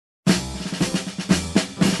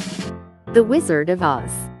The Wizard of Oz.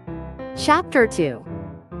 Chapter 2.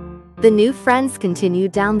 The new friends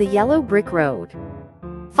continued down the yellow brick road.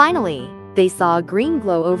 Finally, they saw a green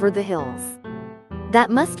glow over the hills.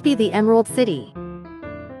 That must be the Emerald City.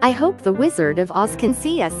 I hope the Wizard of Oz can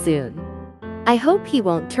see us soon. I hope he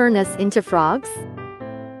won't turn us into frogs.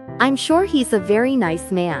 I'm sure he's a very nice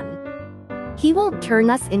man. He won't turn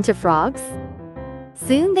us into frogs.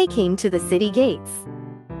 Soon they came to the city gates.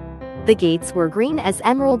 The gates were green as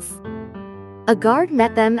emeralds. A guard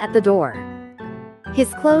met them at the door.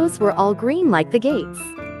 His clothes were all green like the gates.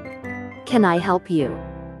 Can I help you?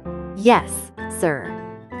 Yes, sir.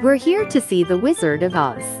 We're here to see the Wizard of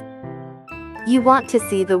Oz. You want to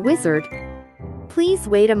see the wizard? Please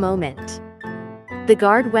wait a moment. The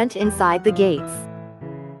guard went inside the gates.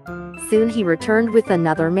 Soon he returned with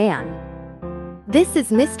another man. This is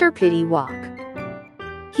Mr.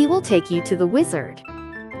 Pittywalk. He will take you to the wizard.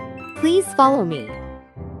 Please follow me.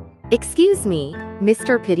 Excuse me,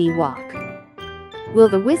 Mr. Pittywalk. Will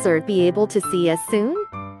the wizard be able to see us soon?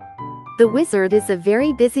 The wizard is a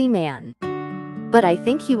very busy man. But I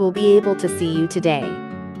think he will be able to see you today.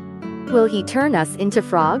 Will he turn us into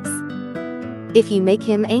frogs? If you make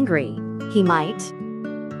him angry, he might.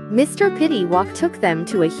 Mr. Pittywalk took them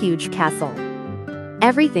to a huge castle.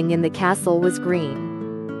 Everything in the castle was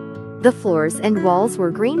green. The floors and walls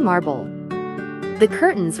were green marble. The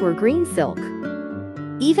curtains were green silk.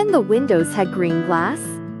 Even the windows had green glass.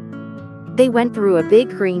 They went through a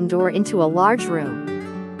big green door into a large room.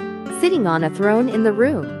 Sitting on a throne in the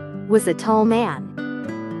room was a tall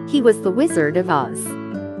man. He was the Wizard of Oz.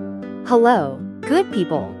 Hello, good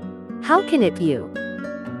people. How can it be you?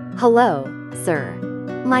 Hello, sir.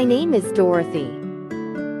 My name is Dorothy.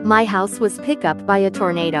 My house was picked up by a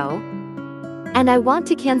tornado. And I want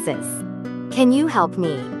to Kansas. Can you help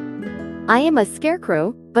me? I am a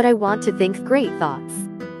scarecrow, but I want to think great thoughts.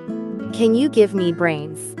 Can you give me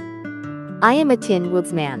brains? I am a Tin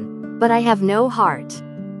Woodsman, but I have no heart.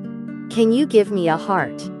 Can you give me a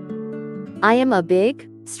heart? I am a big,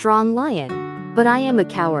 strong lion, but I am a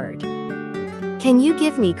coward. Can you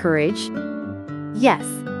give me courage? Yes,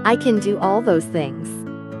 I can do all those things.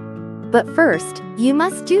 But first, you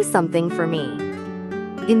must do something for me.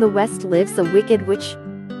 In the West lives a wicked witch.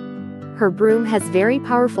 Her broom has very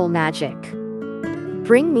powerful magic.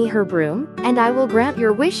 Bring me her broom, and I will grant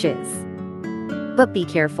your wishes. But be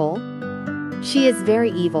careful. She is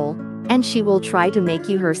very evil, and she will try to make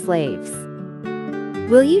you her slaves.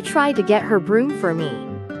 Will you try to get her broom for me?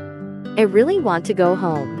 I really want to go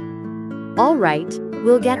home. All right,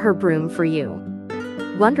 we'll get her broom for you.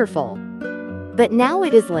 Wonderful. But now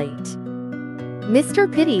it is late.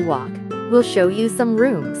 Mr. Pittywalk will show you some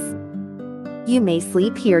rooms. You may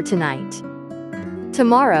sleep here tonight.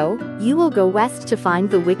 Tomorrow, you will go west to find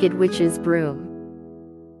the Wicked Witch's broom.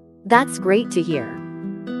 That's great to hear.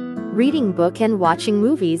 Reading book and watching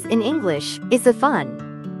movies in English is a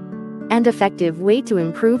fun and effective way to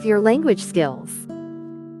improve your language skills.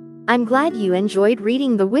 I'm glad you enjoyed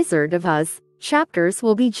reading The Wizard of Oz. Chapters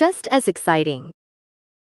will be just as exciting.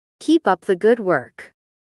 Keep up the good work.